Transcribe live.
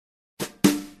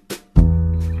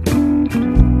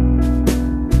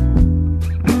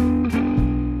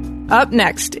Up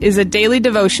next is a daily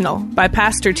devotional by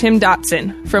Pastor Tim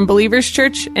Dotson from Believers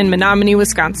Church in Menominee,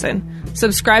 Wisconsin.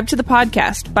 Subscribe to the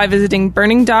podcast by visiting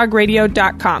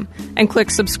burningdogradio.com and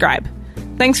click subscribe.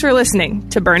 Thanks for listening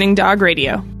to Burning Dog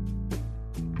Radio.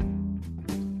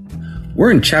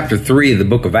 We're in chapter 3 of the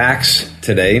book of Acts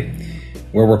today,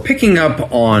 where we're picking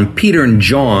up on Peter and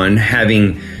John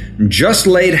having just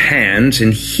laid hands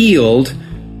and healed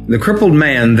the crippled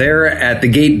man there at the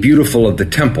gate beautiful of the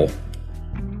temple.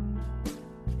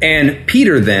 And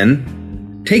Peter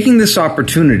then, taking this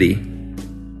opportunity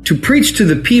to preach to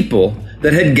the people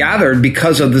that had gathered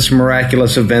because of this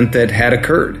miraculous event that had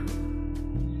occurred.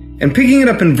 And picking it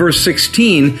up in verse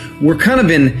 16, we're kind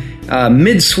of in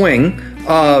mid-swing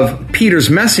of Peter's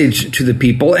message to the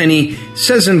people. And he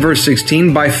says in verse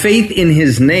 16, by faith in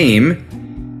his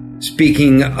name,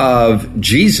 speaking of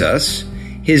Jesus,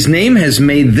 his name has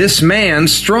made this man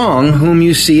strong whom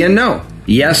you see and know.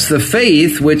 Yes, the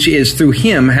faith which is through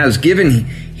him has given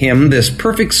him this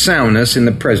perfect soundness in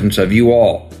the presence of you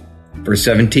all. Verse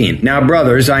 17, now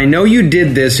brothers, I know you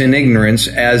did this in ignorance,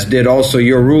 as did also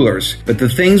your rulers. But the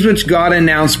things which God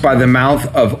announced by the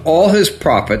mouth of all his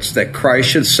prophets that Christ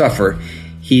should suffer,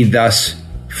 he thus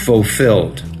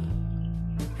fulfilled.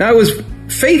 Now it was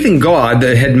faith in God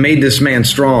that had made this man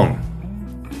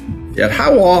strong. Yet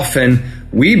how often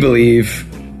we believe,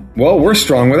 well, we're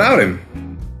strong without him.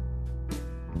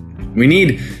 We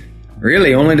need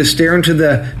really only to stare into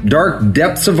the dark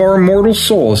depths of our mortal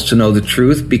souls to know the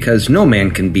truth, because no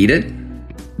man can beat it.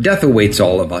 Death awaits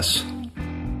all of us.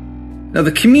 Now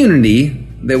the community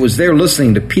that was there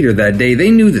listening to Peter that day,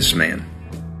 they knew this man.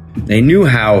 They knew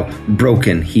how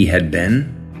broken he had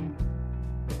been.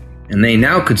 And they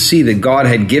now could see that God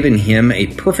had given him a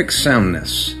perfect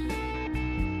soundness,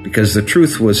 because the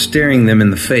truth was staring them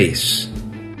in the face.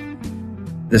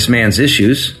 This man's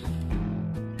issues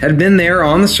had been there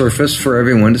on the surface for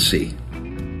everyone to see.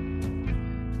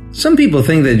 Some people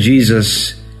think that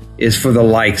Jesus is for the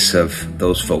likes of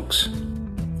those folks.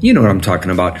 You know what I'm talking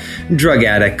about. Drug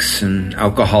addicts and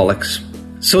alcoholics,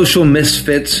 social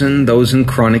misfits and those in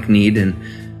chronic need. And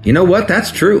you know what?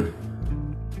 That's true.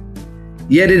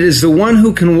 Yet it is the one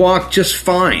who can walk just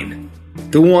fine,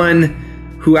 the one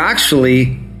who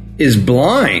actually is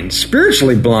blind,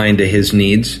 spiritually blind to his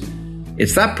needs.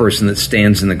 It's that person that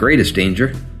stands in the greatest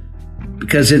danger.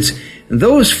 Because it's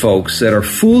those folks that are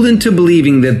fooled into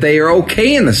believing that they are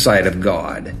okay in the sight of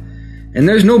God. And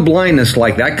there's no blindness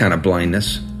like that kind of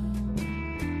blindness.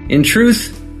 In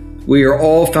truth, we are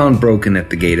all found broken at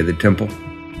the gate of the temple,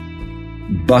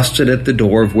 busted at the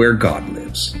door of where God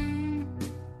lives.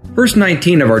 Verse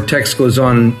 19 of our text goes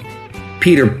on,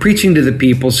 Peter, preaching to the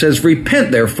people, says,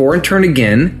 repent therefore and turn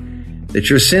again, that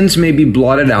your sins may be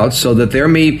blotted out, so that there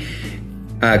may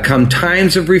come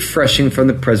times of refreshing from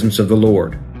the presence of the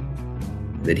Lord,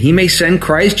 that he may send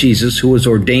Christ Jesus, who was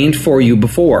ordained for you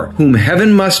before, whom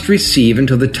heaven must receive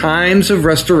until the times of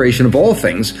restoration of all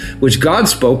things, which God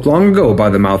spoke long ago by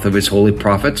the mouth of his holy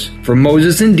prophets. For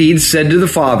Moses indeed said to the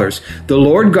fathers, the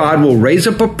Lord God will raise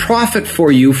up a prophet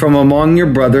for you from among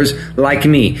your brothers like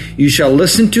me. You shall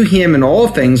listen to him in all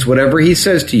things, whatever he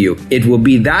says to you. It will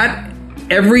be that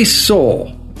every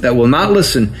soul that will not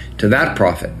listen to that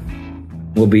prophet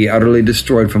will be utterly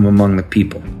destroyed from among the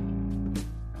people.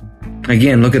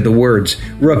 Again, look at the words,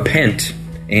 repent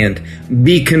and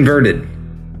be converted.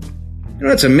 You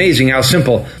know, it's amazing how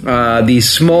simple these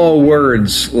small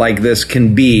words like this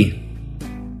can be,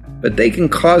 but they can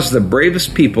cause the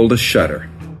bravest people to shudder.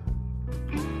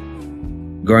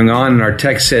 Going on, our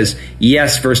text says,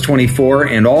 yes, verse 24,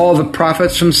 and all the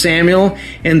prophets from Samuel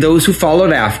and those who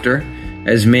followed after,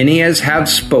 as many as have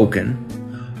spoken,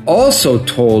 also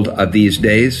told of these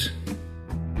days.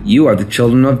 You are the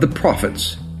children of the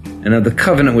prophets, and of the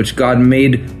covenant which God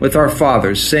made with our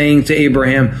fathers, saying to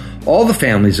Abraham, all the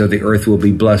families of the earth will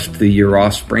be blessed through your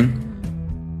offspring.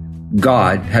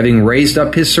 God, having raised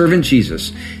up his servant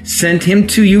Jesus, sent him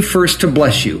to you first to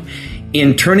bless you,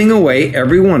 in turning away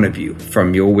every one of you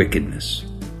from your wickedness.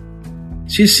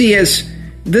 So you see, as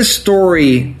this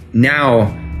story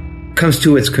now comes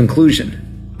to its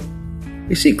conclusion,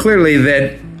 you see clearly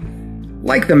that,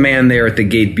 like the man there at the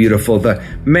gate beautiful, the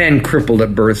man crippled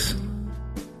at birth,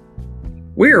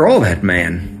 we are all that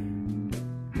man.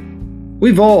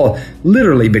 We've all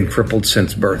literally been crippled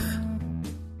since birth.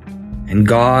 And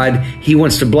God, he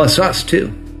wants to bless us too.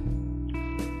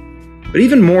 But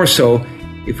even more so,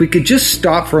 if we could just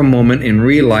stop for a moment and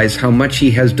realize how much he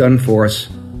has done for us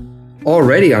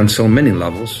already on so many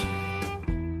levels.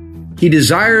 He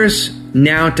desires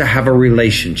now to have a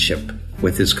relationship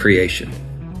with his creation.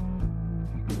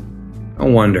 I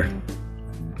wonder,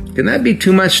 can that be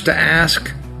too much to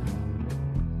ask?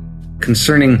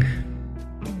 concerning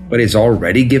what He's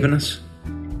already given us?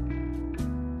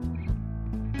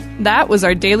 That was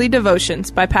our Daily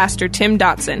Devotions by Pastor Tim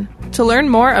Dotson. To learn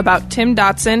more about Tim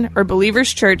Dotson or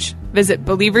Believers Church, visit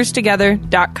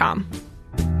believerstogether.com.